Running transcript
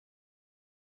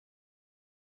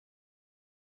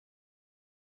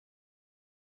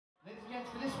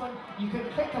audience for this one, you can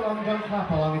click along, don't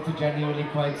clap along, it's a genuinely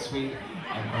quite sweet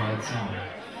and quiet song.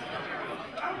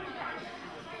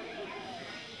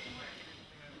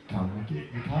 Come and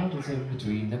keep me cuddles in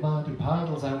between the muddy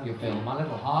puddles, and you'll fill my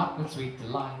little heart with sweet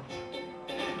delight.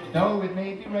 Though it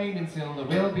may be raining still, there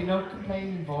will be no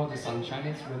complaining, for the sunshine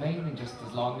is remaining just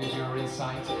as long as you're in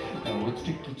sight. Though it's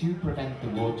tricky to prevent the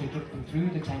water dripping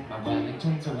through the tent, my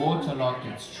Wellingtons are waterlogged,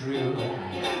 it's true.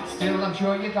 Still, I'm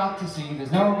sure you got to see,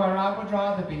 there's nowhere I would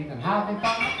rather be than having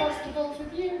fun at festivals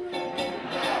with you.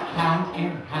 Hand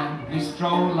in hand, we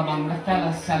stroll among the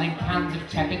fellas selling cans of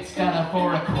tepid Stella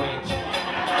for a quid.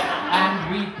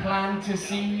 And we planned to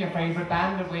see your favourite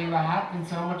band, but we were having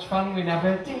so much fun we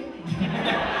never did.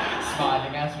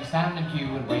 Smiling as we stand in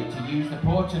queue and wait to use the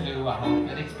Portaloo, I hope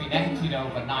that it's been emptied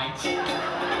overnight.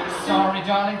 Sorry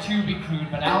darling to be crude,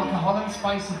 but alcohol and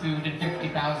spicy food and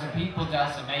 50,000 people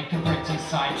doesn't make a pretty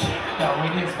sight. Though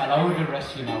it is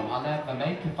malodorous, you know, I'll never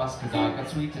make a fuss, cause I've got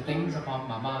sweeter things upon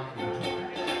my mind.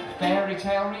 Fairy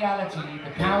tale reality,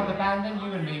 the cow, the band and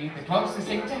you and me, the closest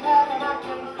thing to heaven I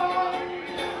can find.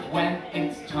 When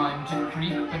it's time to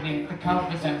creep beneath the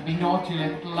covers and be naughty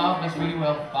little lovers, we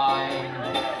will find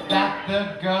that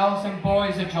the girls and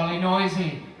boys are jolly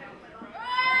noisy.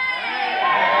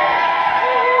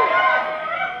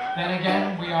 Then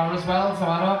again, we are as well, so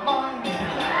I don't mind.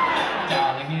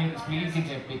 Darling, it's squeezy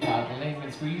tippy, cuddling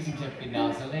and squeezy tippy,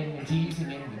 nuzzling and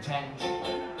teasing in the tent.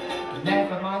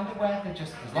 Never mind the weather,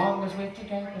 just as long as we're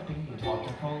together, be it hot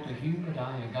or cold or humid,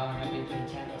 I am gonna be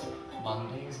content.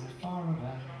 Monday isn't far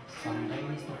away, Sunday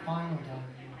is the final day,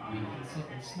 we can sit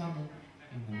and snuggle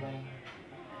in the rain.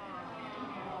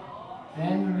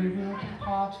 Then we will be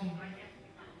partying,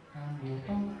 and we'll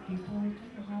both be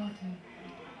broken hearted,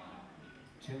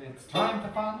 till it's time for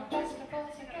fun and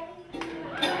festivals again.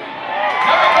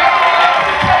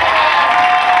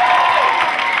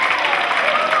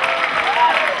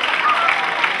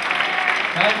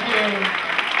 Thank you.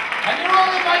 And you're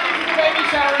all invited to the baby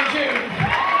shower in June.